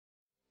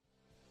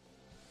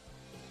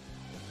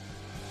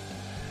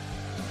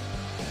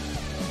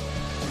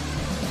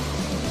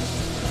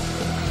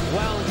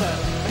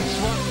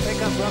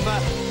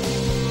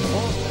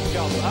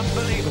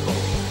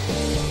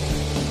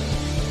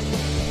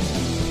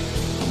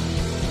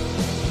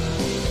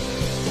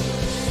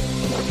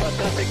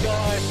Fantastic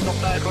guy.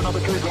 Not bad for another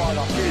good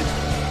rider. Cheers.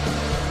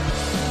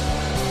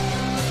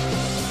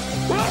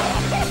 We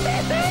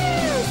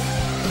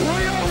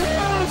are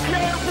world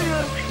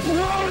champions!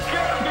 World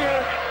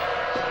champions!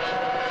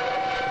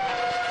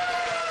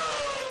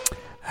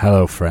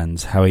 Hello,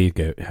 friends. How are you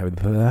going?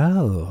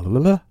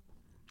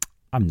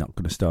 I'm not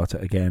going to start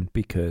it again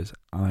because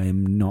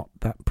I'm not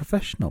that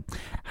professional.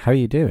 How are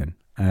you doing?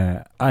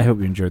 I hope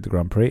you enjoyed the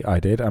Grand Prix. I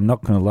did. I'm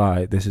not going to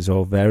lie. This is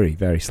all very,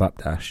 very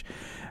slapdash.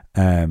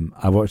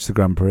 I watched the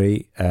Grand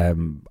Prix.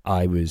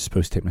 I was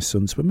supposed to take my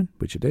son swimming,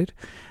 which I did,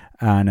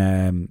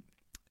 and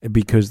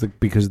because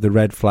of the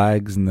red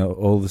flags and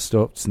all the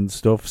stuffs and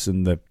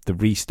the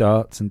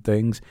restarts and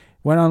things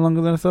went on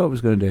longer than I thought it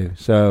was going to do.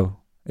 So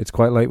it's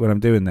quite late when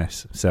I'm doing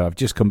this. So I've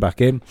just come back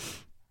in.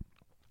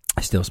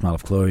 I still smell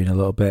of chlorine a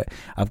little bit.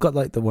 I've got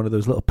like one of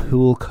those little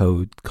pool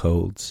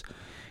colds.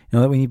 You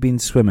know, like when you've been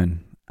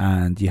swimming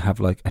and you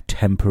have like a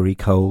temporary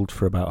cold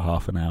for about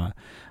half an hour.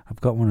 I've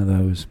got one of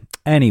those.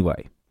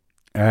 Anyway,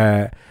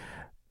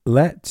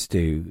 let's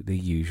do the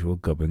usual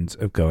gubbins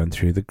of going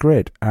through the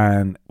grid.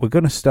 And we're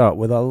going to start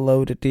with a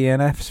load of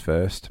DNFs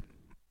first.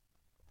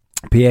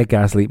 Pierre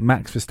Gasly,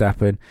 Max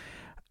Verstappen,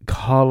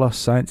 Carlos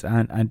Sainz,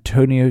 and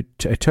Antonio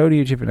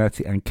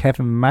Giovinazzi, and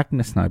Kevin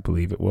Magnussen, I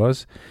believe it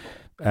was.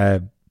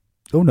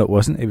 Oh, no, it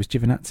wasn't. It was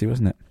Giovinazzi,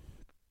 wasn't it?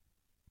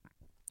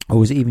 Or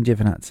was it even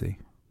Giovinazzi?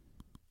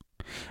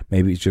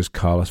 Maybe it's just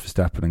Carlos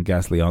Verstappen and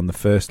Gasly on the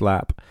first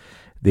lap.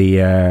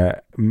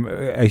 A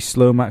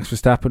slow Max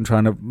Verstappen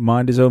trying to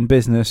mind his own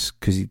business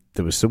because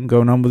there was something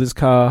going on with his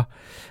car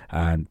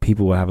and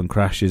people were having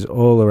crashes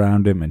all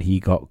around him and he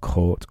got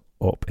caught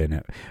up in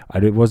it.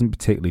 It wasn't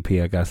particularly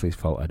Pierre Gasly's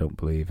fault, I don't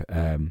believe.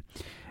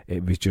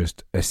 It was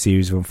just a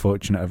series of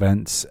unfortunate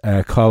events.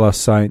 Carlos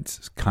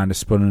Sainz kind of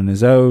spun on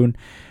his own,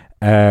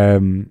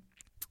 and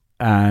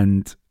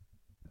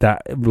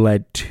that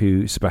led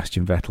to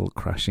Sebastian Vettel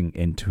crashing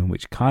into him,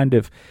 which kind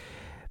of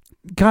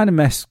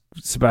messed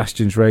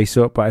Sebastian's race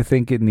up. But I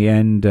think in the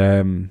end,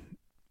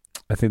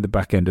 I think the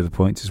back end of the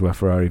points is where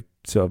Ferrari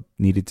sort of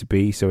needed to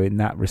be. So in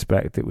that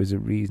respect, it was a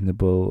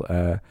reasonable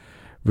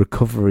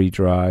recovery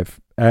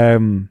drive.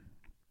 Again,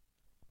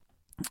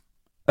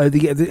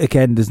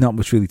 there's not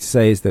much really to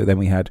say. Is that then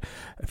we had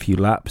a few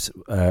laps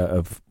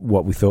of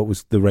what we thought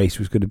was the race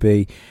was going to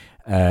be.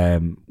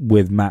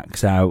 With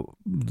Max out,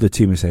 the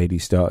two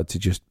Mercedes started to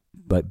just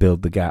like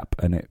build the gap,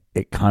 and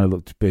it kind of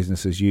looked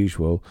business as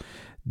usual.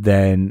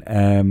 Then,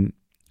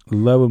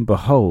 lo and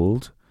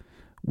behold,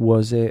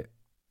 was it?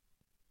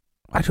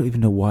 I don't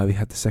even know why we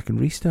had the second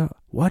restart.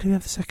 Why do we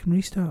have the second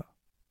restart?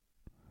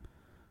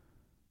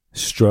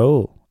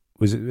 Stroll.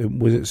 Was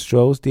it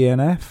Stroll's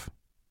DNF?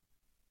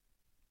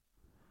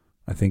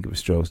 I think it was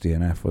Stroll's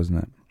DNF,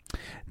 wasn't it?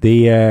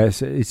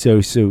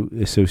 So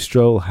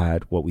Stroll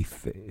had what we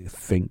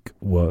think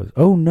was.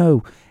 Oh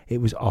no,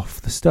 it was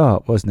off the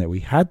start, wasn't it? We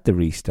had the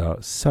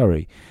restart.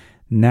 Sorry,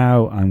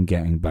 now I'm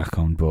getting back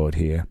on board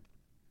here.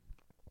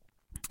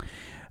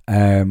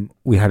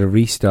 We had a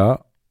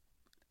restart.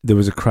 There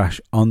was a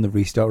crash on the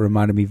restart.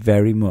 Reminded me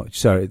very much.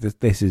 Sorry,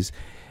 this is.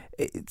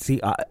 See,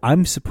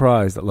 I'm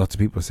surprised that lots of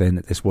people are saying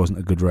that this wasn't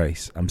a good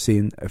race. I'm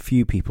seeing a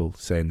few people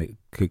saying they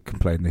could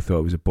complain they thought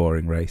it was a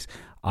boring race.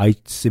 I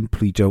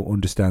simply don't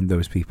understand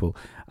those people,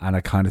 and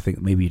I kind of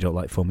think maybe you don't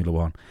like Formula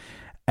One.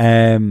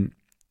 And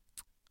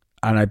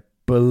I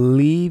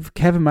believe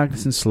Kevin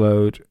Magnussen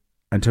slowed.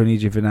 Antonio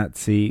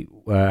Giovinazzi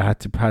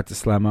had to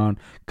slam on.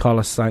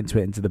 Carlos Sainz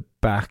went into the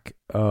back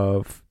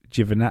of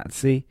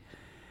Giovinazzi.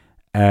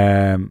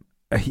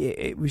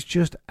 It was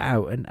just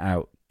out and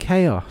out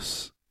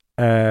chaos.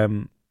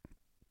 No,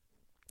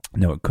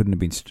 it couldn't have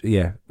been.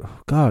 Yeah, oh,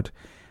 God,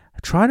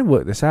 trying to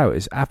work this out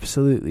is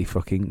absolutely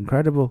fucking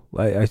incredible.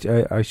 Like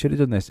I should have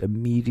done this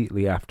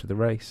immediately after the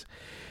race.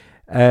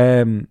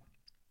 I've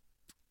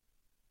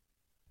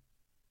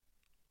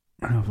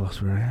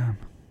lost where I am.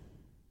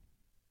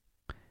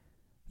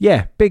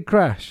 Yeah, big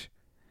crash.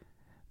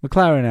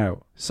 McLaren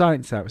out.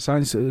 Sainz out.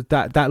 Sainz,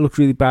 that looked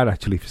really bad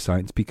actually for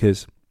Sainz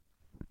because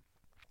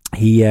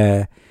he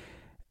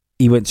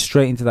went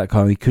straight into that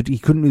car. He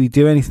couldn't really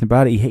do anything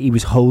about it. He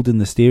was holding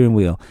the steering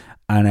wheel.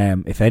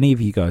 And if any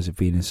of you guys have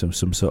been in some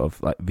sort of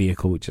like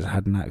vehicle which has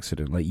had an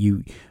accident, like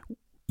you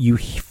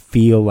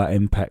feel that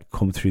impact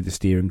come through the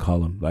steering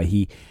column. Like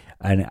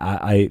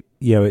I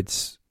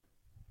it's.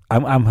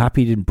 I'm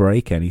happy he didn't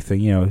break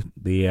anything. You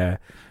know,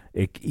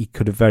 he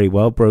could have very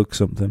well broke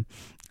something.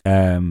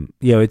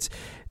 It's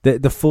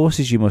the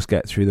forces you must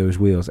get through those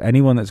wheels.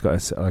 Anyone that's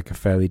got a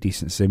fairly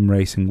decent sim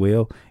racing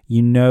wheel,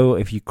 you know,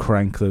 if you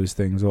crank those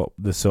things up,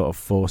 the sort of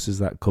forces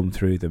that come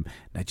through them.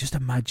 Now, just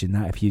imagine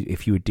that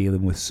if you were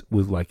dealing with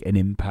like an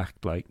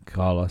impact like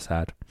Carlos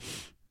had.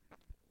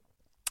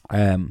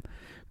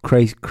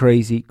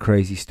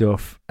 Crazy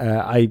stuff.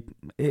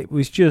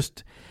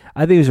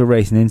 I think it was a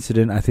racing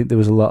incident. I think there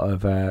was a lot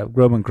of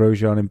Roman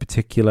Grosjean in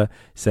particular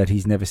said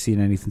he's never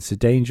seen anything so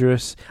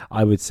dangerous.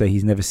 I would say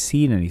he's never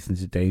seen anything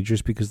so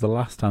dangerous because the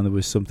last time there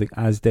was something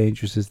as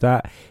dangerous as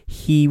that,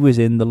 he was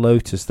in the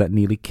Lotus that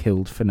nearly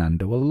killed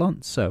Fernando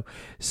Alonso.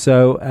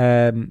 So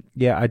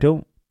I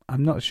don't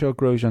I'm not sure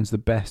Grosjean's the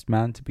best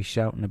man to be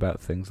shouting about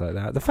things like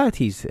that. The fact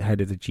he's head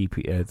of the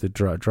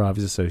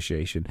Drivers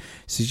Association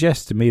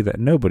suggests to me that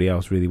nobody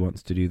else really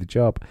wants to do the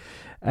job.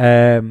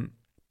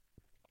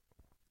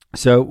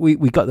 So we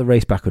got the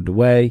race back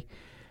underway.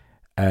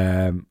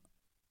 I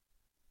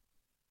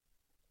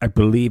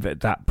believe at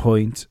that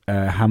point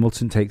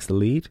Hamilton takes the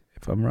lead,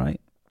 if I'm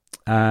right.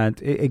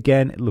 And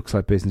it looks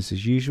like business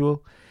as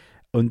usual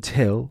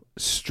until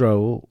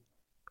Stroll.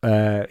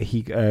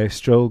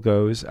 Stroll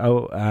goes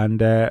out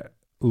and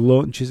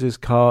launches his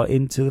car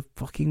into the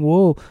fucking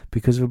wall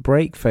because of a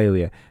brake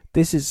failure.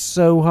 This is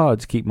so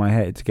hard to get my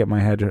head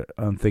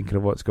on thinking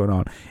of what's going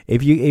on.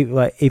 If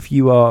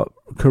you are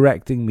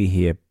correcting me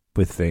here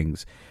with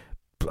things,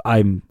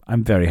 I'm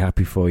very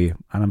happy for you,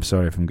 and I'm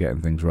sorry if I'm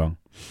getting things wrong.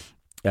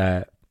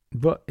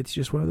 But it's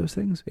just one of those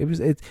things.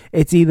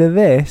 It's either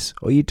this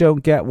or you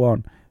don't get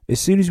one. As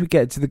soon as we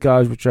get to the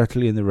guys which are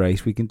actually in the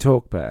race, we can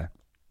talk better.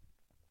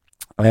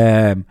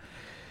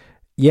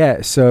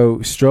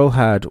 So Stroll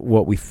had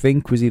what we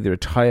think was either a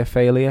tyre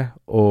failure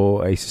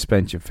or a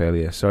suspension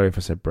failure. Sorry if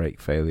I said brake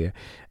failure.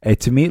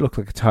 To me, it looked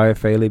like a tyre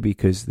failure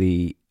because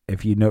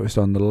if you noticed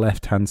on the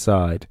left-hand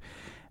side,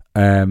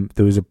 there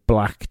was a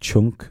black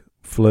chunk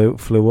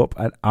flew up,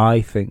 and I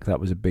think that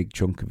was a big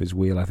chunk of his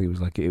wheel. I think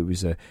it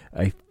was a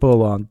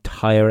full-on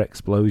tyre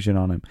explosion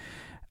on him.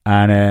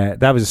 And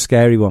that was a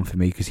scary one for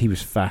me because he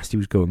was fast. He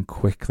was going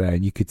quick there,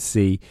 and you could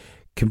see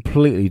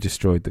completely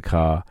destroyed the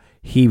car.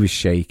 He was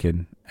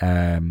shaken.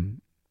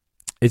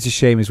 It's a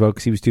shame as well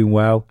because he was doing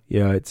well.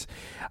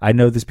 I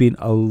know there's been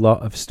a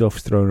lot of stuff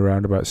thrown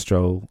around about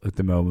Stroll at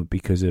the moment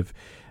because of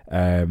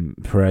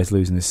Perez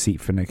losing his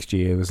seat for next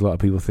year. There's a lot of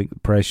people think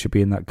that Perez should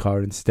be in that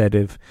car instead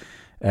of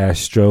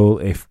Stroll.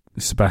 If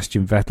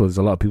Sebastian Vettel, there's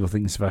a lot of people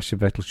thinking Sebastian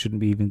Vettel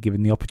shouldn't be even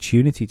given the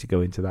opportunity to go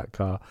into that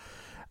car.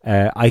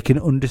 I can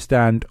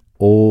understand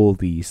all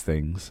these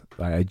things.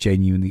 I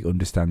genuinely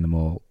understand them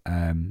all.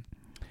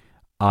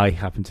 I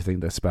happen to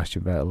think that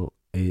Sebastian Vettel,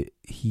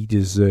 he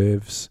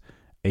deserves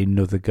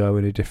another go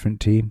in a different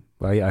team.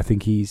 I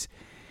think he's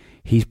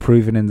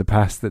proven in the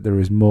past that there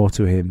is more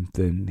to him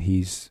than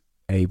he's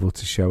able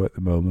to show at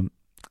the moment.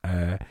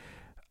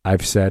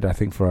 I've said I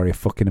think Ferrari are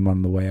fucking him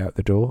on the way out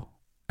the door,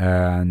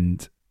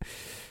 and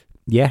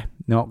yeah,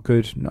 not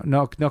good,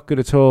 not good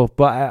at all.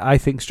 But I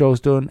think Stroll's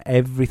done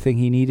everything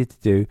he needed to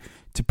do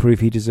to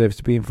prove he deserves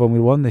to be in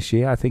Formula One this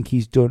year. I think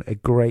he's done a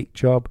great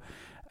job.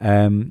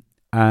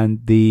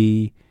 And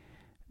the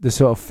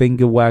sort of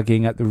finger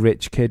wagging at the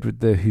rich kid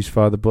whose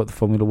father bought the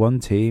Formula One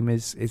team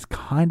is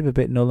kind of a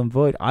bit null and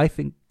void. I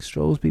think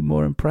Stroll's been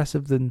more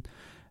impressive than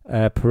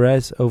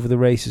Perez over the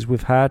races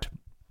we've had.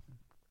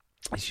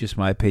 It's just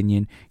my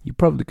opinion. You're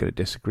probably going to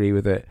disagree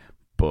with it,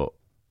 but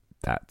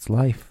that's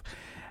life.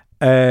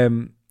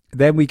 Then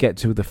we get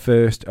to the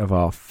first of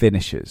our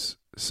finishes.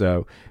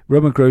 So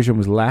Romain Grosjean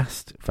was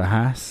last for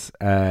Haas.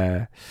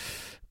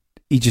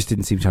 He just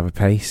didn't seem to have a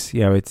pace.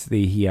 He had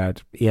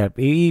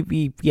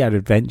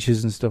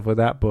adventures and stuff like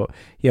that, but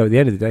at the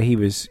end of the day, he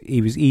was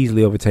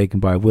easily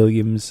overtaken by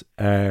Williams.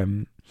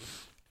 Quite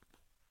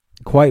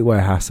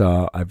where Haas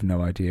are, I've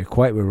no idea.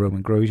 Quite where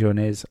Romain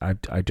Grosjean is, I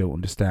don't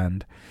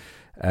understand.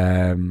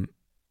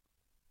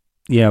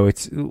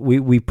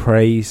 We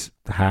praise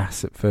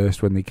Haas at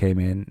first when they came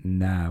in.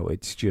 Now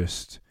it's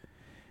just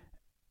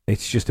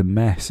a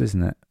mess,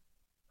 isn't it?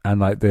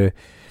 And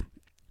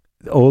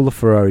all the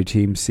Ferrari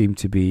teams seem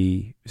to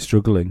be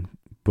struggling,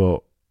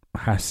 but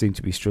Haas seem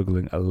to be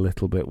struggling a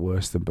little bit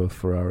worse than both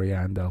Ferrari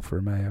and Alfa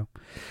Romeo.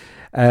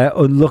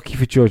 Unlucky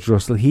for George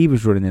Russell, he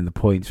was running in the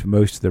points for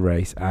most of the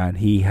race, and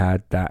he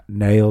had that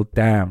nailed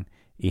down.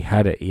 He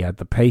had it. He had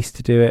the pace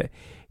to do it.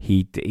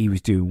 He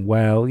was doing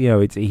well.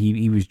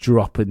 He was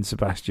dropping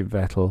Sebastian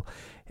Vettel.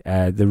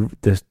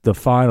 The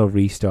final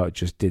restart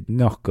just did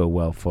not go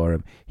well for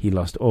him. He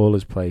lost all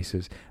his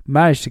places.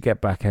 Managed to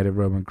get back ahead of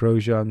Romain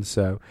Grosjean,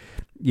 so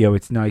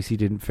it's nice he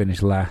didn't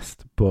finish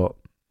last. But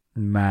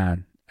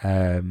man,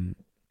 a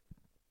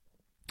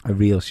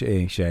real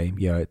shame.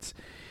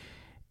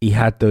 He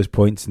had those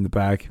points in the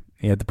bag.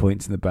 He had the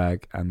points in the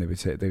bag, and they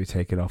were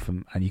taken off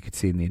him. And you could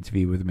see in the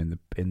interview with him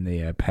in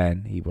the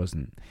pen, he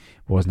wasn't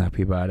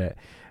happy about it.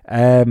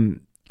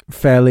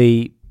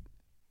 Fairly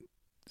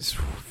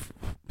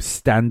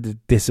standard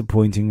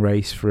disappointing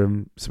race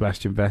from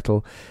Sebastian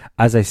Vettel.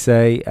 As I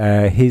say,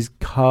 his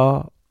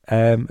car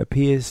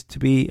appears to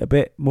be a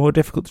bit more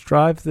difficult to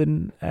drive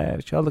than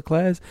Charles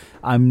Leclerc's.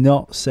 I'm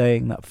not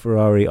saying that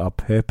Ferrari are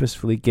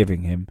purposefully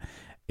giving him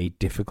a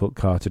difficult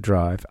car to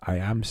drive. I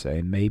am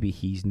saying maybe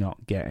he's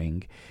not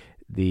getting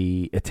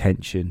the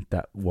attention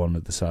that one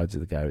of the sides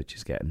of the garage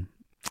is getting.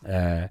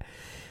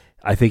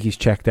 I think he's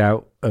checked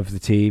out of the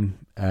team.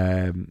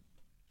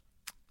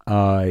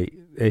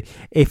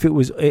 If it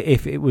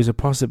was a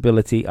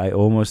possibility, I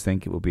almost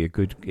think it would be a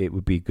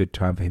good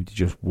time for him to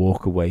just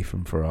walk away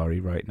from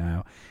Ferrari right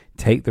now,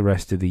 take the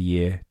rest of the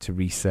year to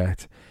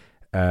reset,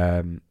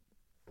 and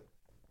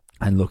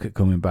look at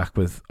coming back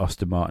with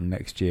Aston Martin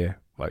next year,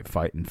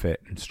 fighting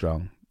fit and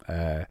strong.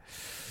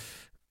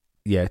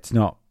 It's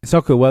not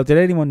good. Well, did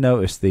anyone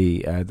notice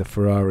the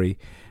Ferrari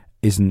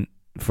isn't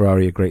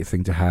Ferrari a great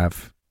thing to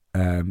have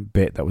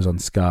bit that was on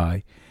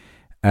Sky.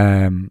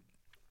 And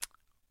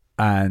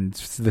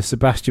the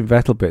Sebastian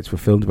Vettel bits were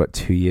filmed about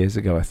 2 years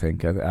ago, I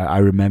think. I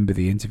remember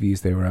the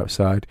interviews, they were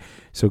outside.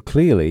 So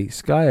clearly,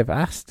 Sky have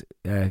asked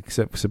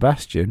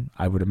Sebastian,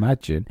 I would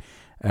imagine,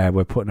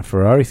 we're putting a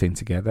Ferrari thing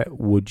together.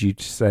 Would you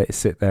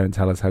sit there and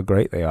tell us how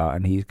great they are?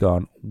 And he's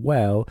gone,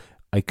 well,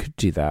 I could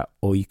do that,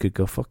 or you could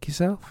go fuck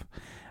yourself.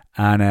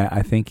 And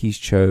I think he's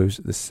chose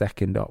the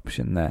second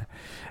option there.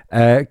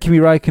 Kimi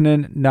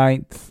Räikkönen,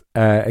 9th.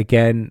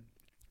 Again,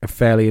 a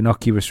fairly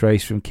innocuous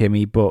race from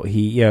Kimi, but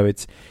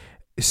it's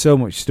so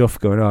much stuff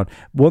going on.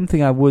 One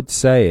thing I would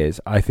say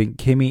is I think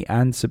Kimi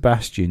and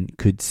Sebastian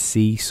could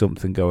see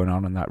something going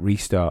on in that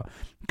restart,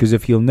 because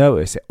if you'll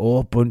notice, it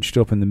all bunched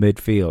up in the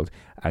midfield,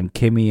 and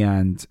Kimi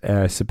and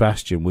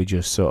Sebastian were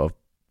just sort of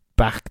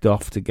backed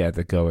off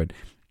together going,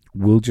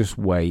 we'll just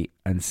wait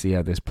and see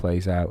how this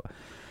plays out.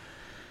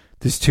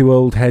 There's two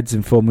old heads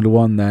in Formula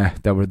One there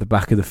that were at the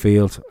back of the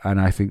field,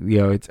 and I think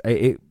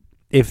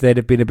if they'd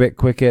have been a bit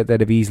quicker, they'd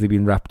have easily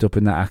been wrapped up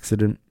in that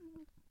accident.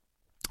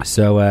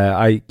 So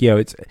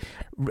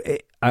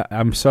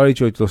I'm sorry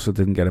George Russell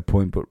didn't get a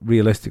point, but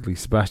realistically,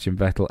 Sebastian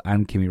Vettel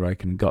and Kimi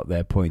Räikkönen got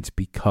their points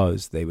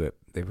because they were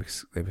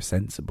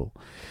sensible.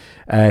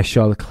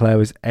 Charles Leclerc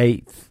was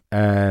 8th.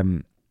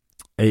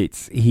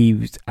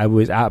 I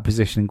was out of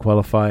position in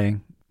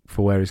qualifying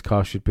for where his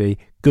car should be.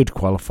 Good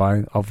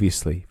qualifying,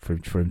 obviously, for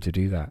him to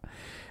do that.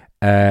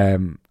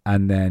 And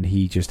then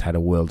he just had a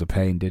world of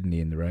pain, didn't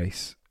he, in the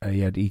race?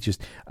 He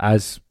just,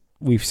 as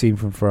we've seen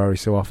from Ferrari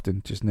so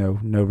often, just no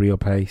real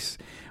pace.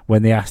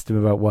 When they asked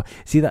him about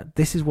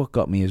this is what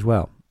got me as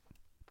well.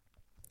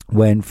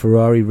 When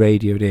Ferrari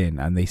radioed in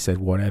and they said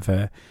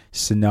whatever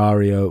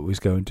scenario it was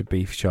going to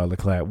be for Charles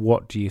Leclerc,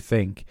 what do you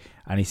think?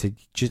 And he said,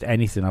 just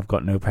anything. I've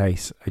got no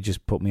pace.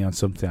 Just put me on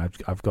something.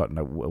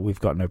 We've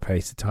got no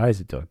pace. The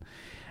tyres are done.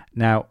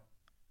 Now,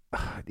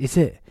 is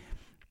it?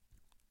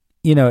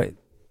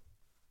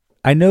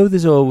 I know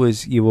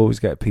you always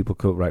get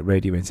people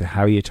radio into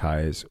how are your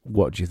tyres?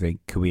 What do you think?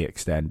 Can we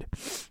extend?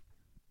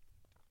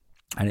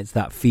 And it's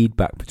that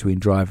feedback between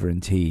driver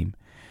and team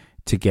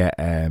to get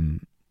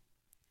the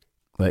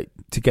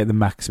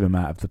maximum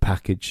out of the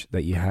package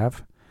that you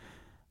have.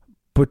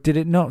 But did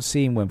it not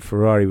seem when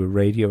Ferrari were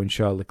radioing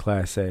Charles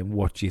Leclerc saying,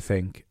 what do you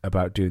think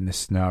about doing this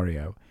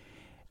scenario?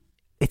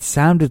 It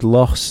sounded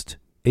lost.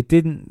 It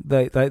didn't.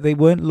 They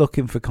weren't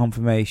looking for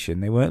confirmation.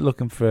 They weren't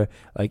looking for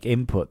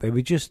input. They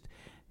were just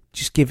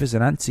give us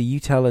an answer. You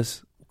tell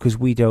us, because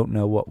we don't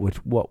know what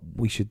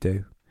we should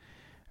do.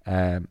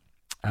 And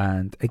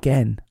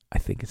again, I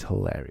think it's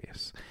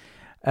hilarious.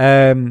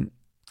 Danny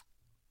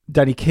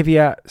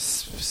Kvyat,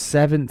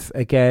 7th,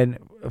 again,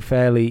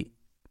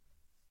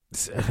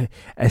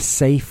 a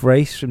safe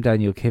race from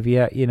Daniel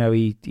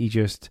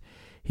Kvyat.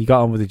 He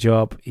got on with the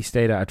job, he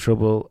stayed out of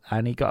trouble,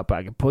 and he got a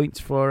bag of points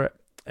for it.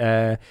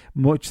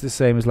 Much the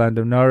same as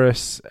Lando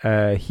Norris.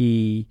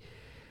 He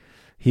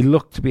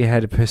looked to be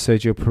ahead of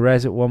Sergio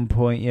Perez at one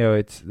point.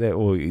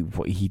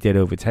 He did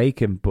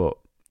overtake him, but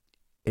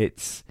the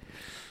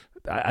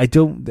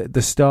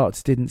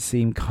starts didn't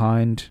seem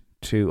kind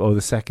to, or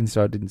the second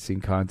start didn't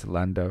seem kind to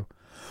Lando.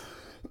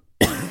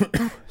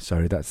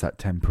 Sorry, that's that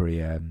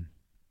temporary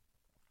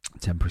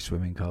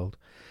swimming cold.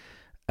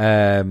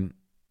 Lando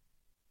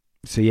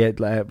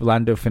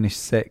finished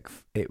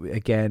 6th. It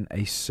again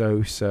a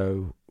so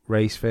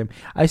race for him.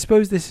 I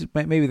suppose this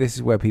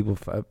is where people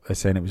are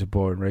saying it was a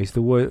boring race.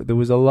 There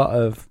was a lot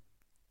of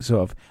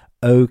sort of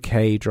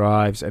okay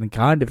drives and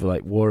kind of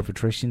like war of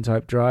attrition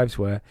type drives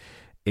where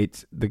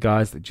it's the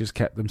guys that just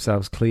kept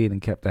themselves clean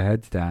and kept their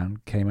heads down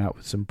came out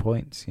with some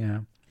points.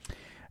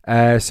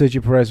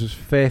 Sergio Perez was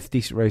 5th.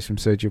 Decent race from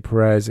Sergio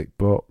Perez,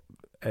 but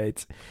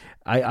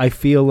I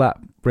feel that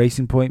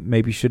Racing Point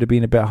maybe should have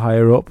been a bit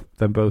higher up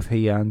than both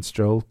he and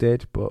Stroll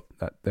did, but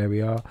there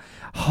we are.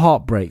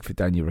 Heartbreak for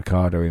Daniel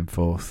Ricciardo in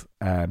 4th.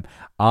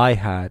 I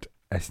had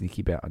a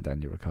sneaky bet on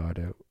Daniel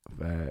Ricciardo,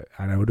 and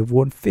I would have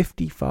won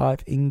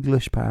 £55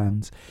 English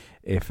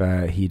if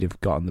he'd have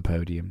gotten the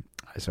podium.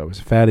 So I was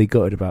fairly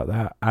gutted about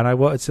that, and I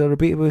wanted Silver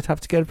Beetle would have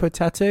to go for a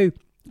tattoo,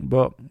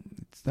 but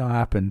it's not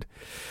happened.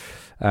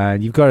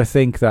 And you've got to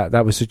think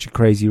that was such a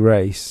crazy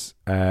race.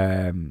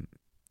 That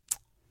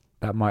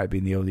might have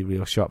been the only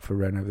real shot for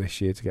Renault this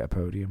year to get a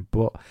podium.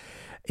 But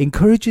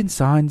encouraging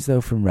signs,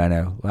 though, from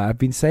Renault. I've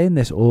been saying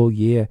this all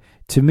year.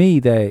 To me,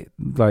 they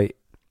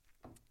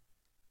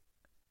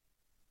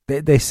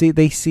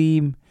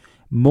seem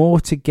more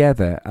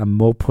together and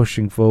more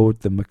pushing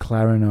forward than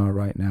McLaren are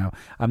right now.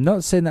 I'm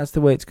not saying that's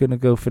the way it's going to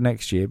go for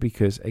next year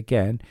because,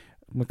 again,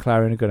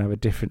 McLaren are going to have a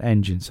different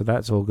engine, so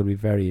that's all going to be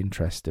very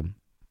interesting.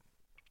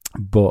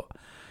 But,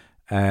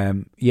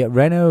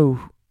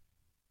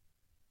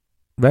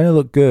 Renault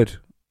looked good,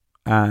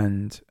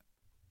 and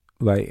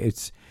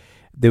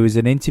there was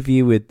an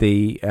interview with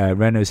the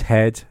Renault's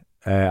head.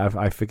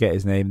 I forget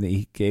his name.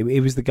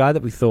 It was the guy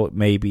that we thought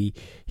maybe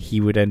he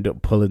would end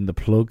up pulling the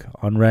plug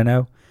on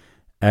Renault.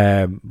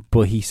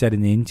 But he said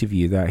in the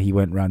interview that he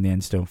went around the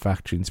Enstone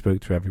factory and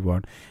spoke to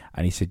everyone,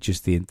 and he said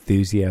just the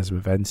enthusiasm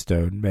of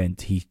Enstone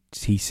meant he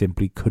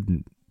simply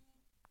couldn't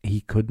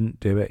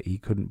do it. He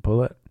couldn't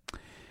pull it.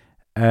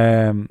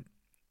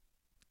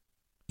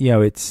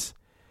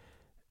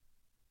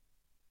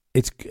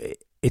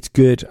 It's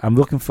good. I'm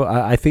looking for.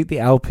 I think the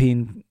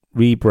Alpine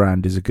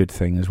rebrand is a good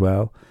thing as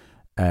well.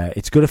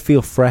 It's going to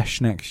feel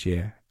fresh next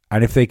year,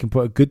 and if they can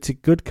put a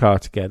good car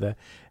together,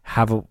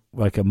 have a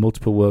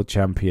multiple world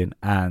champion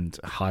and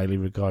highly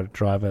regarded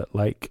driver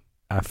like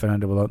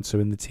Fernando Alonso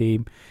in the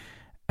team,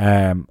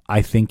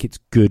 I think it's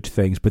good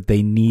things. But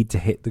they need to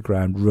hit the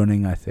ground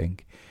running. I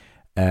think.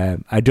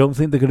 I don't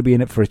think they're going to be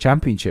in it for a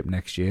championship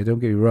next year. Don't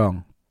get me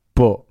wrong,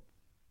 but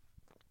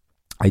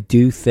I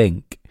do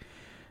think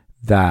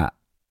that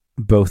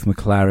both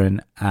McLaren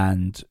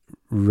and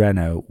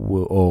Renault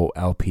or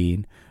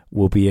Alpine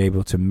will be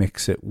able to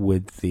mix it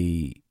with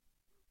the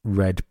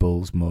Red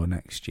Bulls more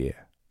next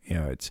year.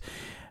 It's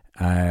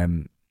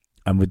and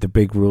with the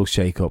big rule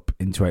shake-up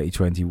in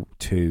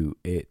 2022,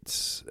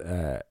 it's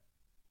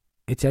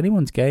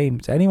anyone's game.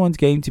 It's anyone's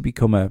game to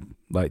become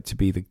to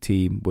be the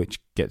team which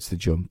gets the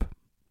jump.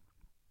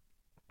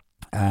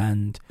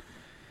 And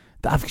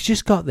I've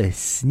just got this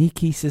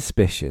sneaky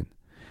suspicion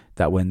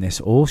that when this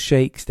all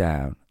shakes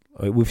down,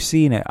 we've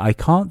seen it. I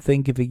can't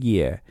think of a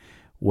year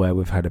where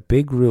we've had a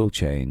big rule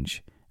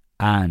change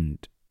and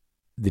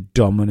the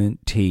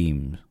dominant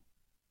team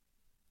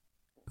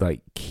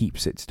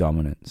keeps its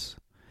dominance.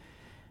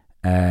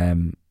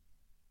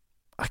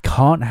 I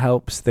can't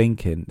help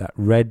thinking that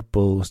Red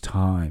Bull's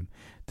time,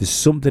 there's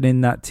something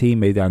in that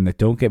team, and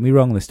don't get me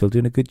wrong, they're still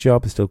doing a good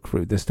job,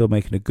 they're still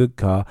making a good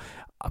car.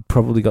 I've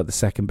probably got the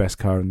second best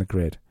car in the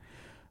grid.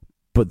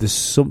 But there's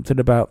something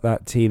about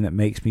that team that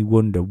makes me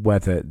wonder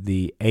whether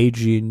the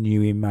Adrian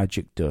Newey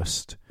magic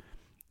dust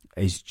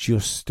is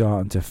just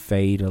starting to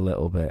fade a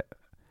little bit,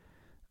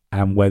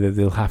 and whether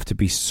there'll have to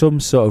be some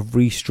sort of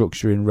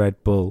restructure in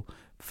Red Bull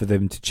for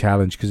them to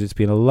challenge, because it's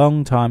been a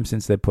long time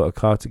since they put a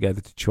car together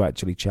to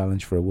actually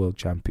challenge for a world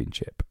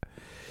championship.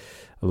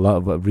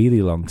 A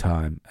really long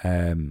time.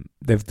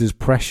 There's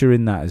pressure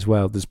in that as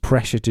well. There's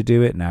pressure to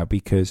do it now,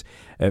 because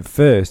at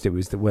first it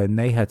was that when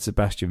they had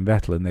Sebastian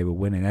Vettel and they were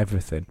winning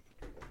everything,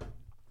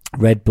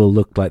 Red Bull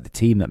looked like the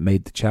team that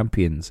made the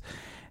champions.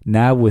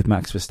 Now with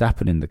Max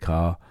Verstappen in the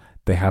car,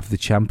 they have the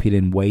champion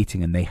in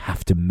waiting, and they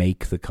have to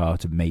make the car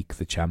to make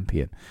the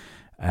champion.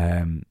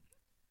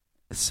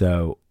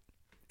 So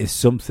there's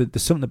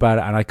something about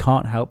it, and I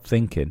can't help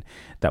thinking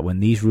that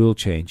when these rule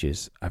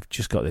changes, I've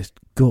just got this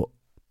gut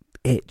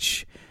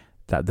itch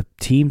that the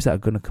teams that are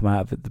going to come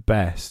out of it the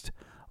best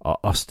are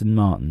Aston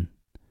Martin,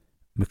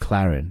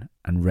 McLaren,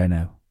 and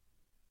Renault.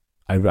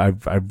 I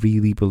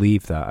really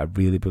believe that. I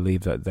really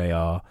believe that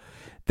they're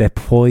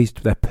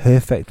poised. They're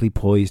perfectly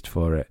poised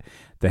for it.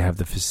 They have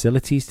the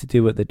facilities to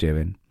do what they're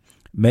doing.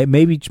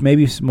 Maybe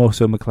more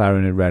so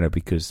McLaren and Renault,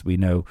 because we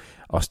know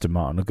Aston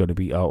Martin are going to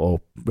be,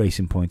 or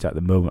Racing Point at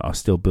the moment, are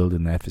still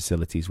building their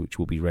facilities, which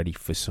will be ready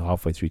for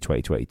halfway through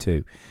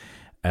 2022.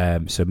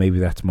 So maybe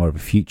that's more of a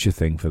future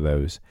thing for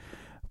those.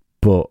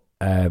 But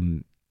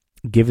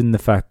given the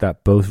fact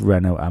that both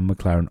Renault and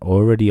McLaren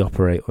already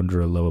operate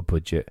under a lower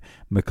budget,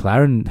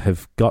 McLaren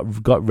have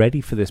got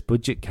ready for this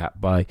budget cap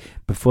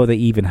before they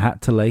even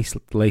had to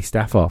lay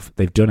staff off.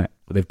 They've done it.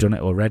 They've done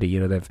it already.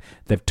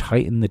 They've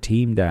tightened the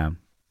team down.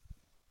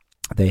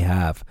 They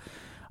have.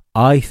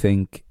 I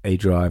think a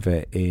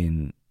driver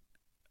in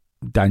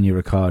Daniel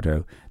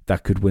Ricciardo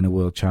that could win a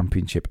world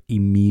championship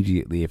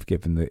immediately if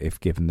given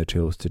the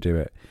tools to do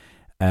it.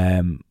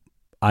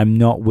 I'm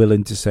not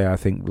willing to say I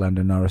think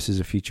Lando Norris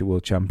is a future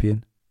world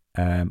champion.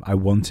 I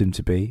want him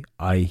to be.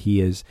 He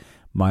is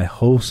my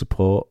whole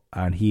support,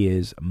 and he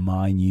is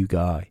my new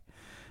guy.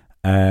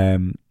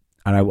 And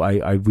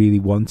I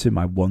really want him.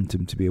 I want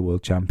him to be a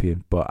world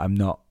champion, but I'm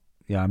not.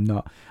 Yeah, I'm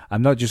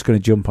not just going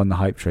to jump on the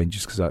hype train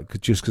just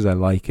because I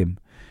like him.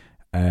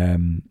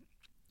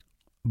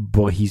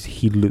 But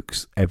he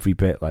looks every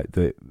bit like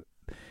the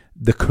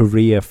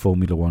career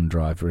Formula One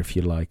driver, if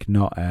you like.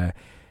 Not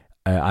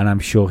and I'm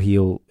sure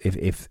he'll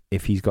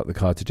if he's got the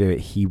car to do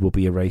it, he will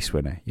be a race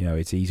winner.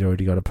 He's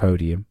already got a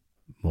podium,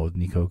 more than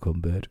Nico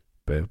Hulkenberg.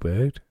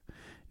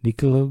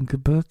 Nico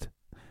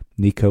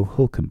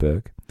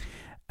Hulkenberg.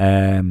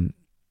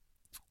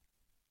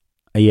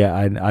 Yeah,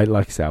 I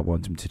like I said, I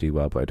want him to do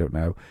well, but I don't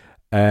know.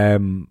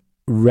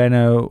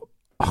 Renault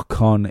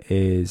Ocon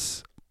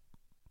is,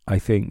 I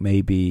think,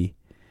 maybe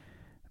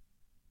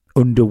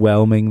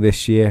underwhelming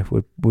this year.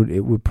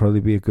 Would probably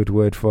be a good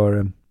word for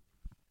him.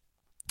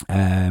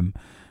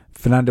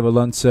 Fernando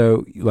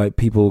Alonso,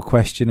 people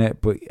question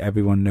it, but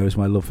everyone knows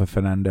my love for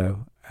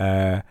Fernando.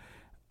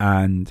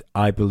 And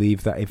I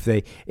believe that if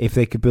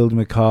they could build him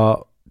a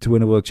car to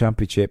win a world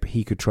championship,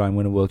 he could try and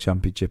win a world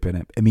championship in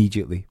it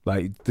immediately.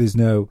 There's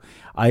no,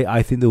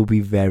 I think there will be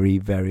very,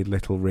 very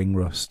little ring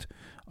rust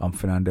on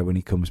Fernando when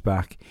he comes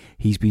back.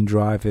 He's been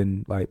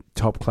driving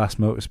top class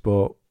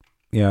motorsport,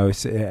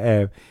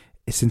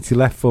 since he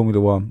left Formula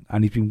One,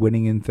 and he's been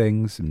winning in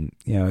things. And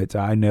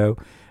I know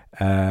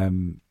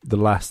The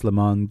last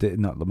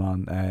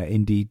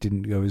Indy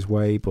didn't go his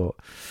way, but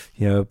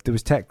there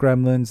was tech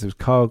gremlins, there was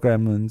car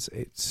gremlins.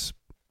 It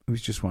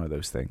was just one of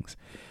those things.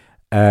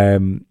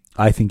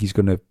 I think he's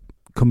going to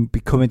come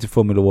into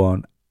Formula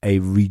One a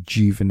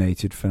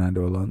rejuvenated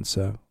Fernando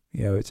Alonso.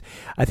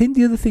 I think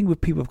the other thing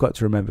that people have got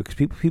to remember, because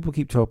people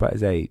keep talking about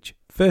his age.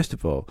 First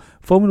of all,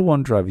 Formula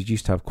One drivers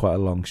used to have quite a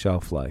long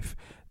shelf life.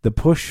 The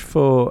push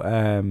for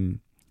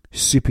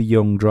super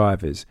young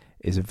drivers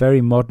is a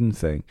very modern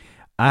thing,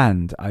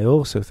 and I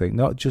also think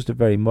not just a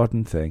very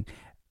modern thing,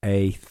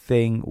 a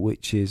thing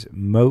which is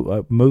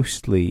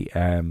mostly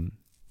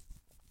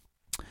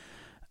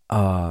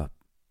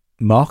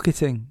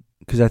marketing,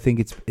 because I think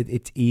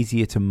it's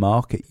easier to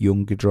market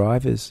younger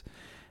drivers.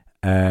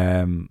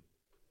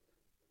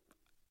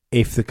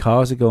 If the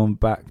cars are going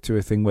back to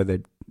a thing where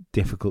they're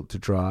difficult to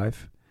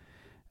drive,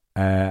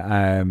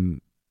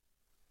 even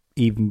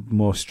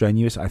more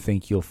strenuous, I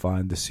think you'll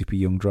find the super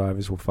young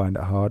drivers will find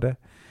it harder.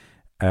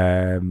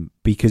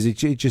 Because it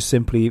just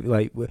simply,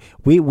 like,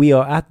 we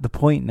are at the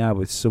point now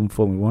with some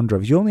Formula One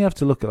drivers. You only have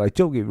to look at, like,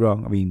 don't get me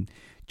wrong, I mean,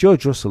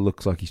 George Russell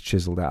looks like he's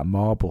chiseled out of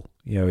marble.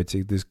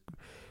 There's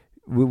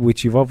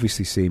which you've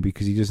obviously seen,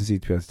 because he doesn't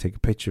seem to be able to take a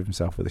picture of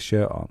himself with a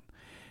shirt on.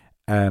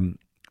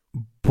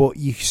 But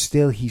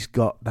he's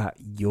got that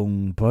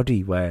young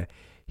body where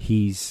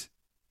he's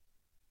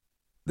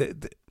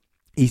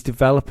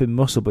developing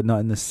muscle, but not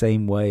in the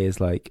same way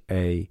as like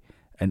an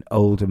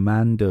older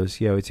man does.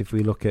 It's, if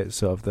we look at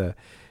sort of the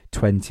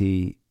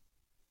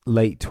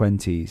late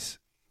 20s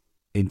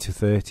into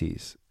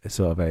 30s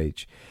sort of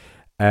age.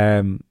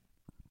 On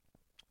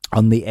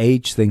the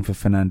age thing for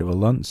Fernando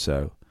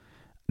Alonso,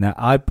 now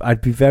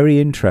I'd be very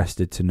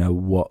interested to know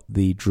what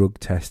the drug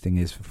testing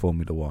is for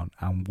Formula One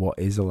and what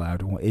is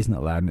allowed and what isn't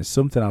allowed. And it's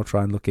something I'll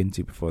try and look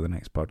into before the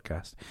next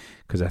podcast,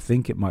 because I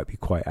think it might be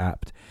quite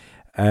apt.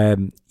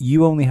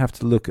 You only have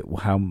to look at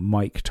how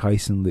Mike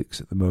Tyson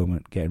looks at the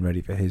moment, getting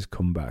ready for his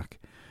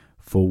comeback,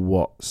 for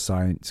what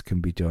science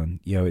can be done.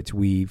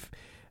 We've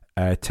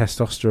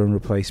testosterone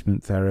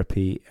replacement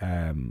therapy.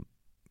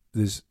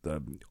 There's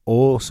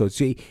all sorts,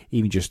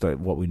 even just like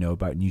what we know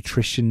about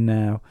nutrition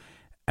now.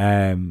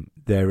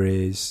 There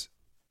is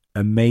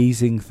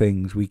amazing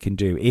things we can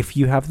do if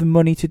you have the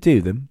money to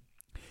do them.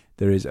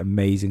 There is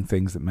amazing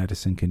things that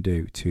medicine can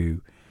do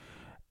to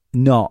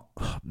not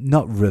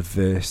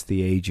reverse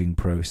the aging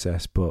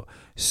process, but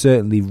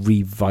certainly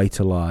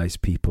revitalize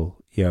people.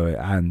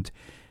 And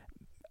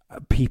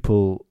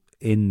people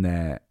in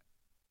there.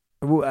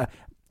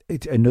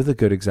 Another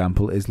good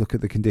example is, look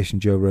at the condition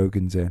Joe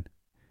Rogan's in.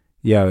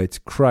 It's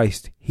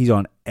Christ. He's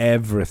on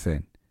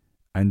everything,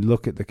 and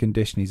look at the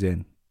condition he's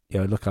in.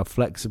 Look how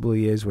flexible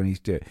he is when you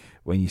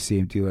see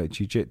him do like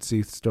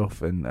jiu-jitsu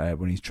stuff, and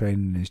when he's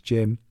training in his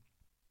gym.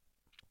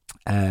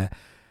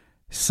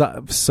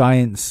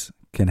 Science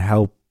can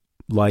help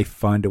life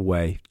find a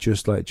way,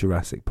 just like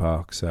Jurassic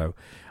Park. So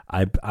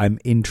I'm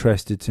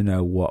interested to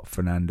know what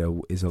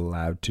Fernando is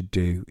allowed to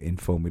do in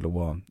Formula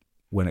One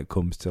when it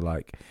comes to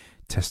like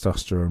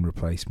testosterone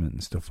replacement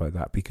and stuff like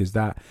that, because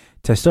that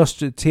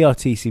testosterone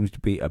TRT seems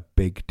to be a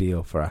big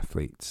deal for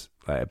athletes,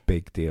 like a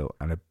big deal,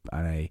 and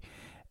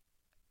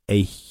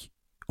a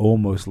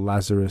almost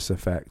Lazarus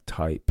effect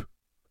type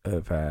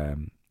of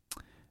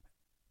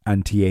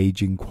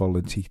anti-aging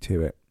quality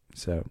to it.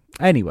 So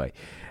anyway,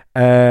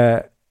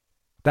 that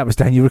was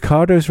Daniel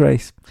Ricciardo's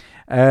race.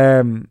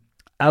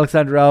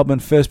 Alexander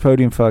Albon, first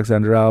podium for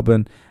Alexander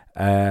Albon.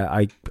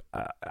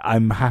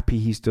 I'm happy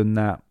he's done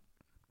that.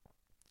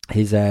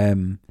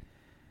 I'm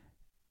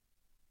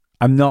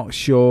not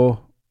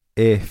sure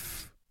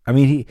if, I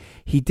mean,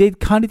 he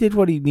did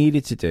what he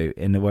needed to do,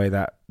 in the way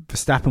that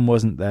Verstappen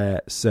wasn't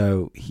there,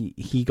 so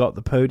he got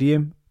the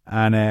podium,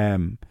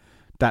 and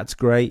that's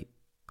great.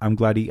 I'm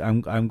glad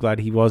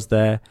he was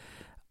there.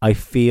 I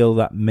feel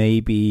that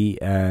maybe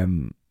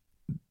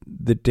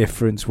the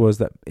difference was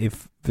that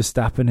if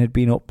Verstappen had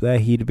been up there,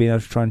 he'd have been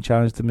able to try and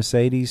challenge the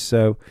Mercedes.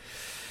 So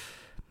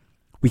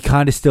we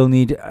kind of still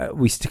need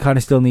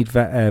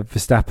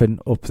Verstappen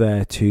up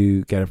there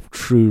to get a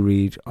true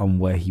read on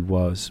where he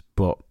was.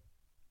 But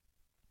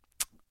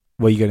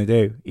what are you going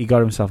to do? He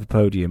got himself a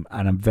podium,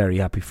 and I'm very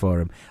happy for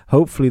him.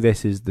 Hopefully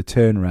this is the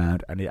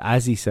turnaround. And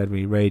as he said when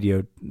he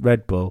radioed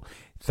Red Bull,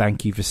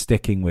 thank you for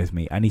sticking with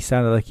me. And he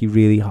sounded like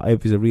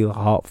it was a real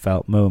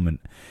heartfelt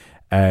moment.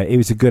 It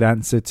was a good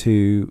answer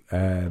to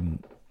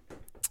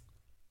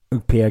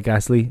Pierre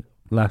Gasly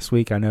last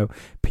week. I know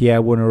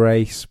Pierre won a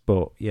race,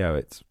 but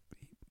it's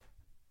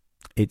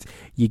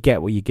you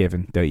get what you're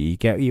given, don't you? You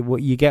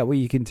get what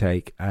you can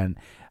take. And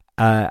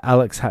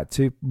Alex had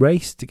to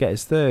race to get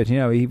his third.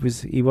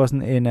 He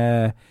wasn't in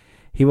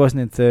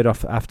third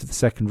off after the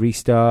second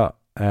restart.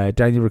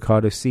 Daniel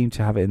Ricciardo seemed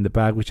to have it in the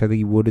bag, which I think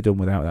he would have done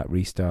without that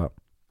restart.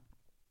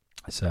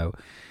 So,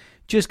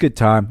 just good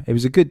time. It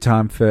was a good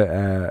time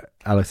for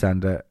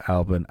Alexander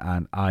Albon,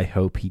 and I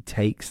hope he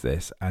takes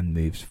this and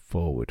moves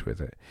forward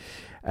with it.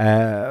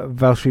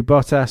 Valtteri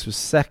Bottas was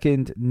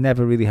second.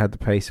 Never really had the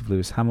pace of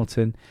Lewis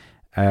Hamilton.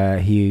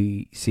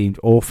 He seemed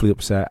awfully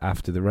upset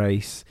after the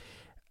race.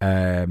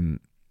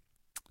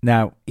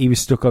 Now, he was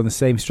stuck on the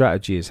same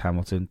strategy as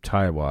Hamilton,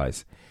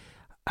 tyre-wise,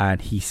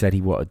 and he said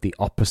he wanted the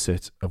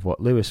opposite of what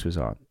Lewis was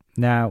on.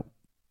 Now,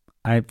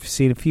 I've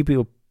seen a few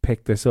people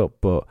pick this up,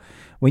 but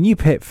when you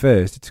pit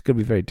first, it's going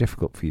to be very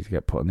difficult for you to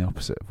get put on the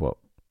opposite of what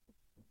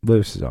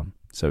Lewis is on.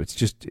 So that's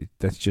just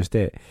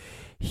it.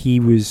 He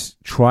was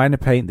trying to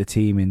paint the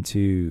team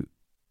into,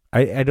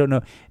 I don't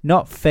know,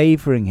 not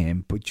favouring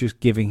him, but just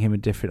giving him a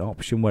different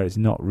option where it's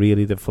not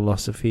really the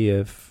philosophy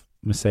of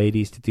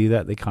Mercedes to do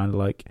that. They kind of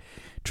like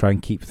try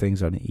and keep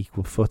things on an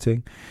equal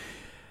footing.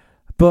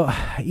 But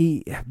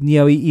he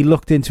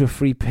looked into a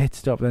free pit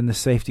stop. Then the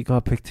safety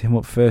car picked him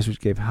up first, which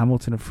gave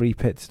Hamilton a free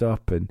pit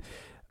stop. And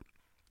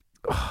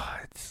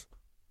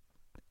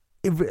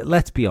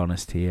let's be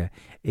honest here.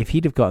 If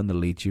he'd have gotten the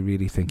lead, do you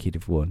really think he'd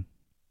have won?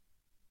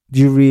 Do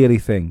you really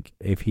think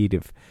if he'd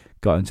have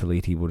gotten to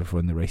lead, he would have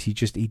won the race? He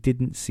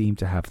didn't seem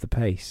to have the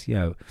pace.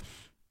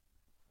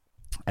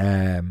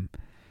 I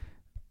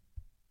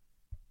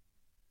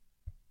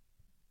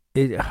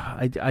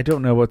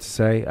don't know what to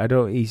say.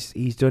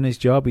 He's done his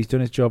job. He's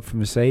done his job for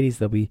Mercedes.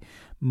 They'll be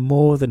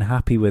more than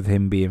happy with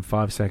him being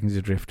 5 seconds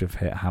adrift of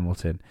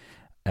Hamilton,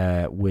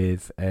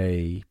 with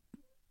a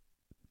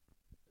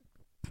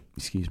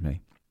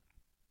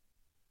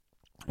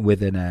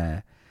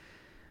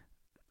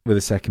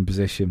second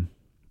position.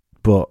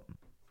 But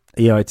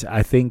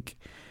I think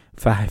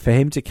for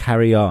him to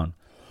carry on,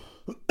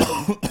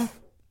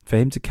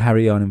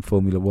 in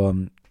Formula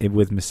One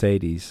with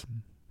Mercedes,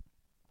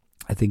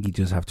 I think he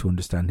does have to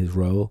understand his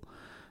role.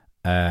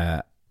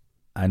 I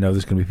know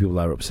there's going to be people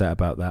that are upset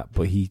about that,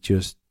 but he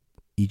just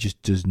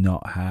does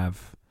not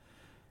have.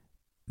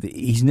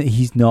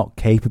 He's not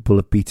capable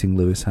of beating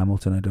Lewis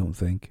Hamilton, I don't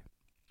think.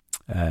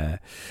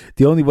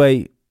 The only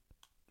way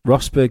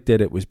Rosberg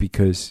did it was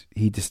because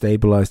he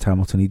destabilised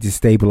Hamilton. He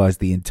destabilised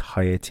the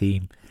entire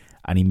team,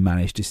 and he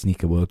managed to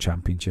sneak a world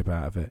championship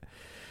out of it.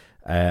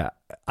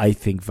 I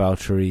think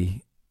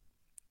Valtteri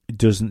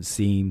doesn't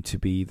seem to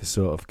be the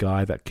sort of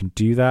guy that can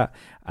do that.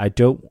 I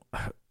don't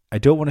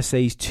want to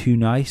say he's too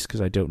nice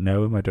because I don't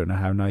know him. I don't know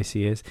how nice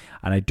he is,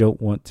 and I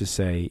don't want to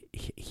say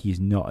he's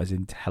not as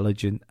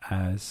intelligent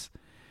as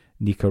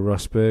Nico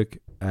Rosberg,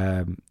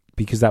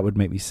 because that would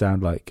make me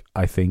sound like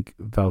I think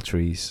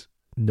Valtteri's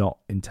not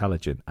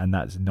intelligent, and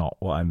that's not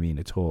what I mean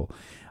at all.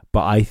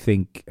 But I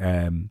think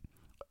out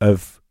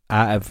of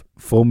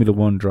Formula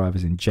One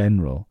drivers in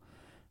general,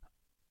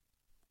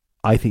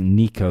 I think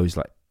Nico's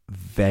like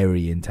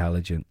very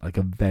intelligent, like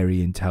a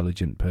very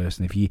intelligent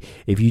person. If you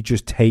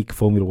just take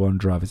Formula One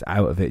drivers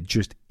out of it,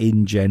 just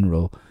in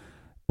general,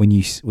 when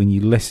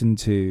you listen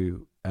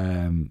to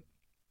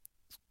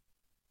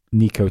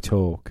Nico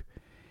talk,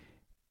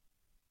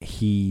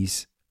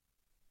 he's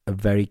a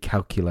very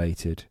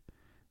calculated,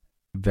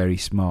 very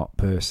smart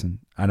person,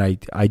 and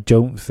I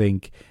don't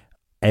think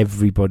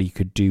everybody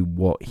could do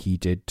what he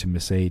did to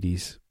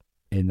Mercedes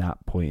in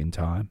that point in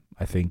time.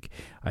 I think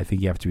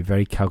you have to be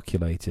very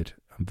calculated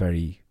and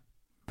very,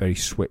 very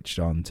switched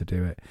on to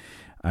do it,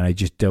 and I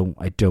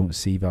don't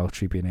see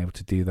Valtteri being able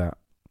to do that.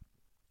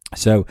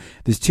 So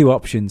there's two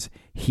options.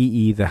 He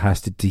either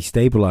has to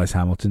destabilise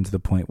Hamilton to the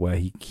point where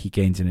he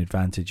gains an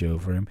advantage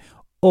over him,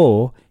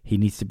 or he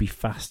needs to be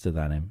faster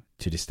than him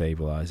to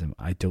destabilise him.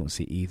 I don't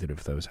see either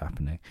of those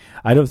happening.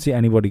 I don't see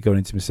anybody going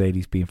into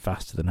Mercedes being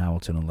faster than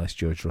Hamilton unless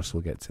George Russell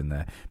gets in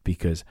there,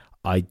 because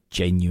I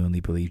genuinely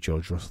believe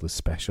George Russell is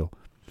special.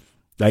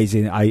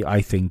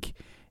 I think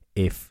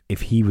if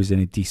he was in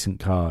a decent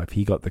car, if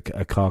he got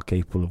a car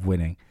capable of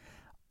winning,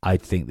 I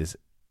don't think there's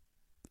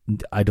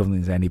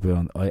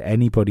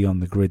anybody on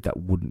the grid that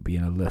wouldn't be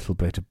in a little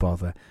bit of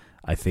bother.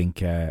 I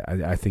think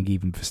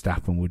even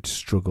Verstappen would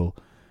struggle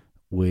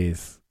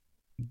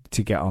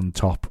to get on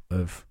top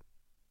of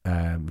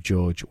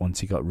George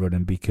once he got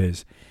running,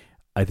 because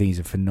I think he's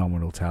a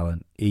phenomenal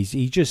talent.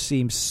 He just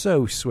seems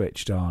so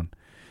switched on.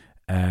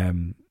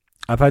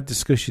 I've had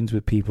discussions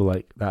with people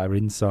like that are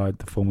inside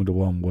the Formula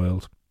One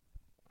world.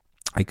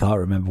 I can't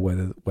remember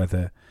whether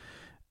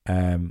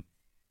it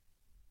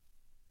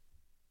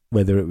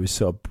was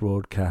sort of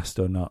broadcast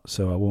or not,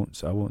 so I won't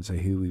say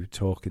who we were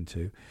talking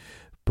to,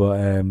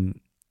 but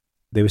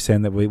they were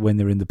saying that when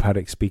they're in the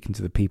paddock speaking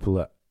to the people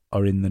that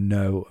are in the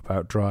know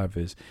about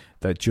drivers,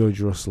 that George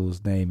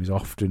Russell's name is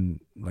often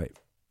like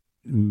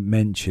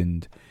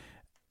mentioned,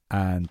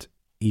 and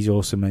he's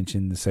also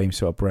mentioned in the same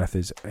sort of breath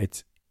as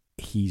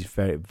he's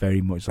very,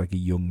 very much like a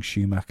young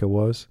Schumacher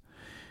was,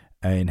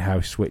 in how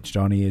switched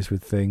on he is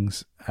with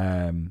things.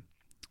 And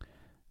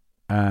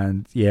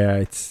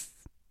yeah,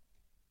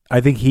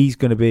 I think he's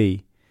going to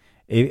be,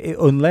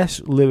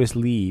 unless Lewis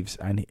leaves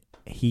and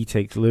he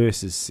takes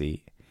Lewis's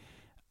seat,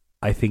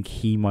 I think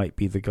he might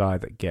be the guy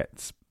that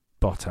gets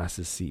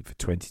Bottas's seat for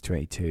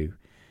 2022,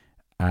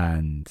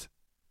 and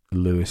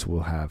Lewis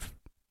will have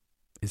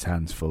his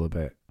hands full a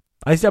bit.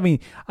 I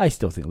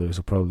still think Lewis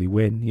will probably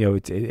win.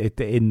 At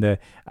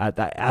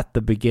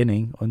the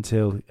beginning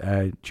until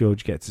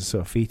George gets his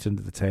sort of feet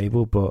under the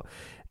table. But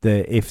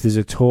if there's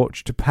a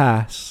torch to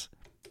pass,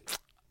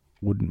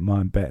 wouldn't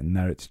mind betting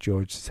that it's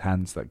George's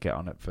hands that get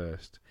on it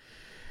first.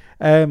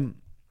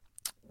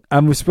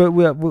 And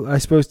I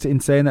suppose in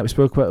saying that, we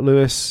spoke about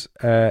Lewis.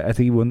 I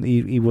think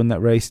he won that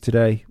race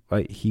today.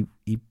 Like he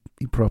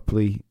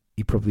probably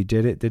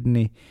did it, didn't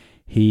he?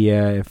 He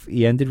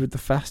ended with the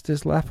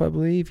fastest lap, I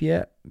believe.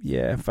 Yeah,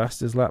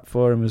 fastest lap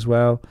for him as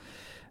well.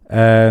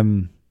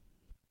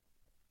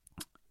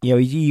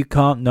 You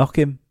can't knock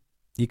him.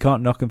 You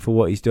can't knock him for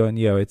what he's done.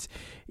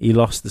 He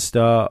lost the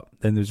start,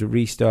 then there was a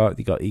restart.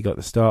 He got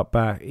the start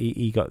back.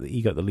 He got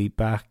the lead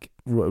back.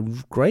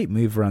 Great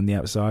move around the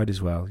outside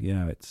as well.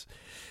 It's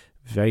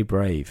very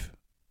brave.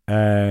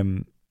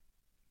 Until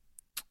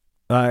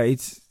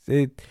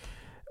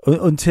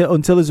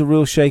there's a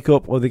real shake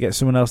up or they get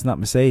someone else in that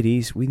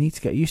Mercedes, we need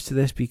to get used to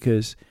this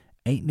because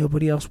ain't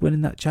nobody else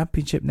winning that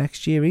championship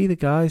next year either,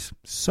 guys.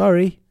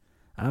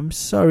 I'm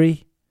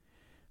sorry,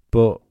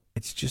 but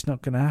it's just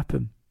not going to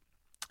happen.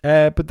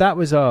 But that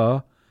was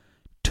our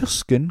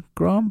Tuscan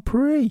Grand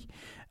Prix.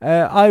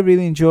 I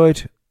really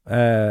enjoyed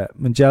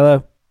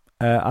Mugello.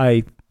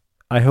 I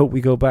hope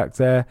we go back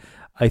there.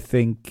 I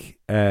think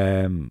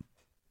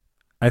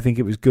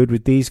it was good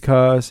with these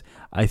cars.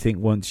 I think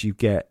once you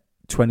get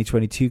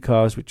 2022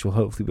 cars, which will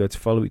hopefully be able to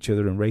follow each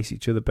other and race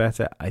each other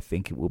better, I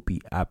think it will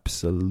be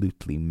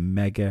absolutely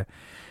mega.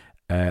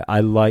 I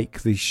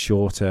like the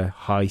shorter,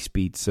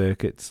 high-speed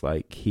circuits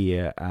like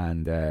here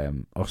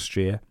and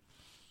Austria.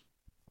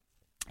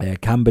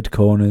 Cambered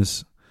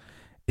corners,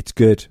 it's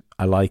good.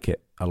 I like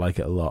it. I like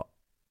it a lot,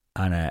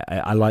 and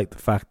I like the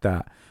fact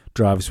that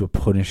drivers were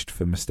punished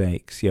for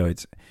mistakes.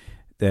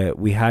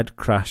 We had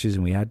crashes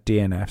and we had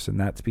DNFs, and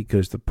that's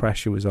because the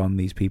pressure was on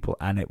these people,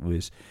 and it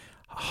was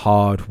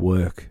hard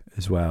work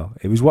as well.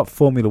 It was what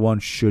Formula One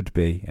should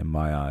be in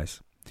my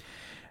eyes.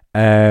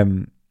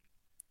 Other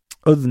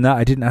than that,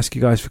 I didn't ask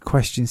you guys for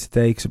questions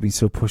today because I've been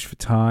so pushed for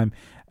time.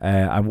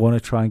 I want to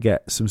try and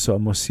get some sort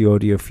of must-see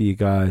audio for you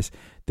guys.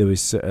 There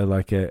was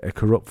a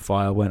corrupt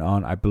file went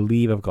on. I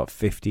believe I've got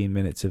 15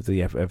 minutes of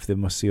the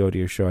must-see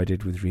audio show I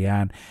did with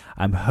Rianne.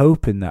 I'm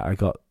hoping that I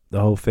got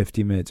the whole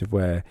 15 minutes of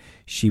where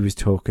she was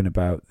talking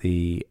about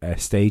the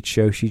stage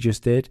show she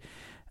just did.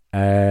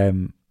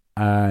 And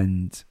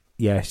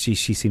yeah, she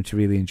seemed to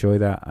really enjoy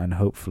that, and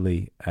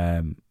hopefully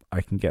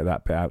I can get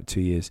that bit out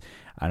to you,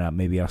 and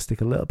maybe I'll stick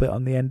a little bit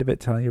on the end of it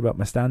telling you about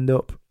my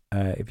stand-up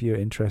if you're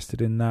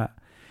interested in that.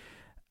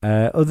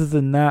 Other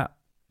than that,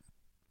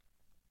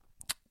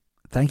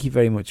 thank you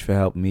very much for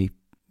helping me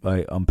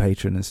on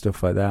Patreon and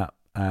stuff like that.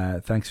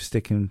 Thanks for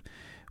sticking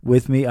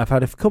with me. I've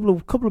had a couple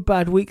of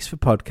bad weeks for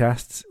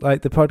podcasts.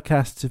 Like the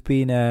podcasts have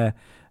been a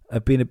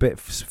bit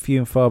few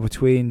and far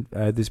between.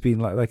 There's been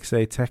like I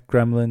say, tech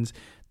gremlins.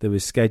 There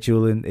was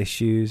scheduling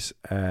issues.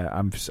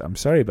 I'm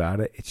sorry about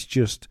it. It's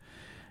just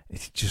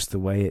the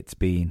way it's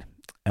been.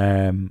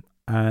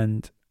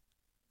 And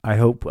I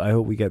hope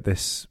we get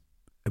this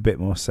a bit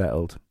more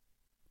settled.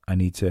 I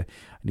need to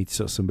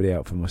sort somebody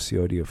out for Must-See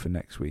Audio for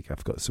next week.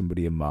 I've got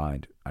somebody in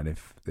mind, and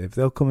if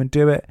they'll come and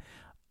do it,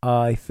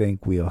 I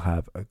think we'll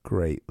have a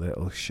great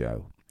little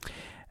show.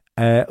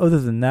 Other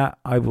than that,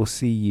 I will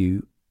see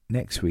you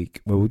next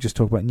week where we'll just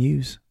talk about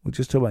news. We'll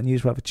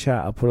have a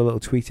chat. I'll put a little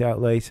tweet out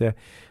later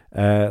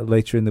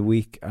in the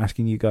week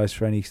asking you guys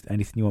for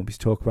anything you want me to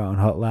talk about on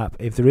Hot Lap.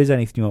 If there is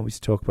anything you want me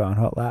to talk about on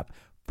Hot Lap,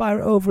 fire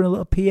it over in a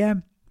little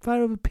PM.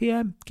 Fire over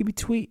PM. Give me a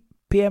tweet.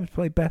 PM's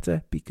probably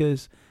better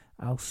because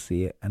I'll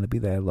see it and I'll be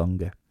there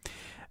longer.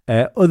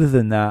 Other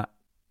than that,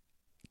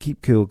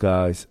 keep cool,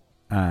 guys,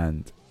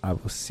 and I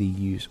will see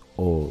you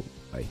all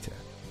later.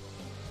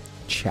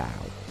 Ciao.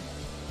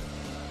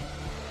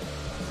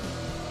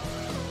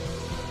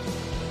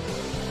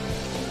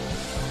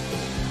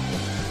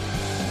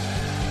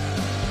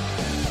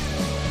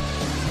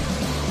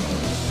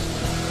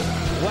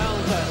 Well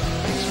done.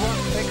 It's one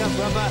pickup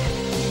rubber.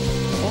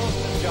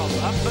 Awesome job.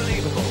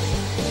 Unbelievable.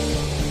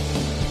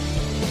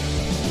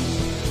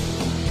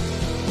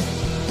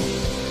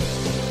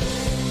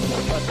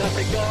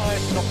 Fantastic guy.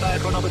 Not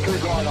bad for another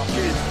good rider.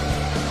 Cheers.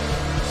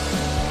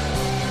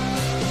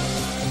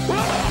 We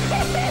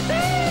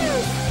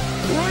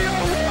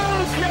are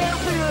world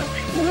champions!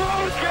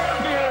 World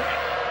champions!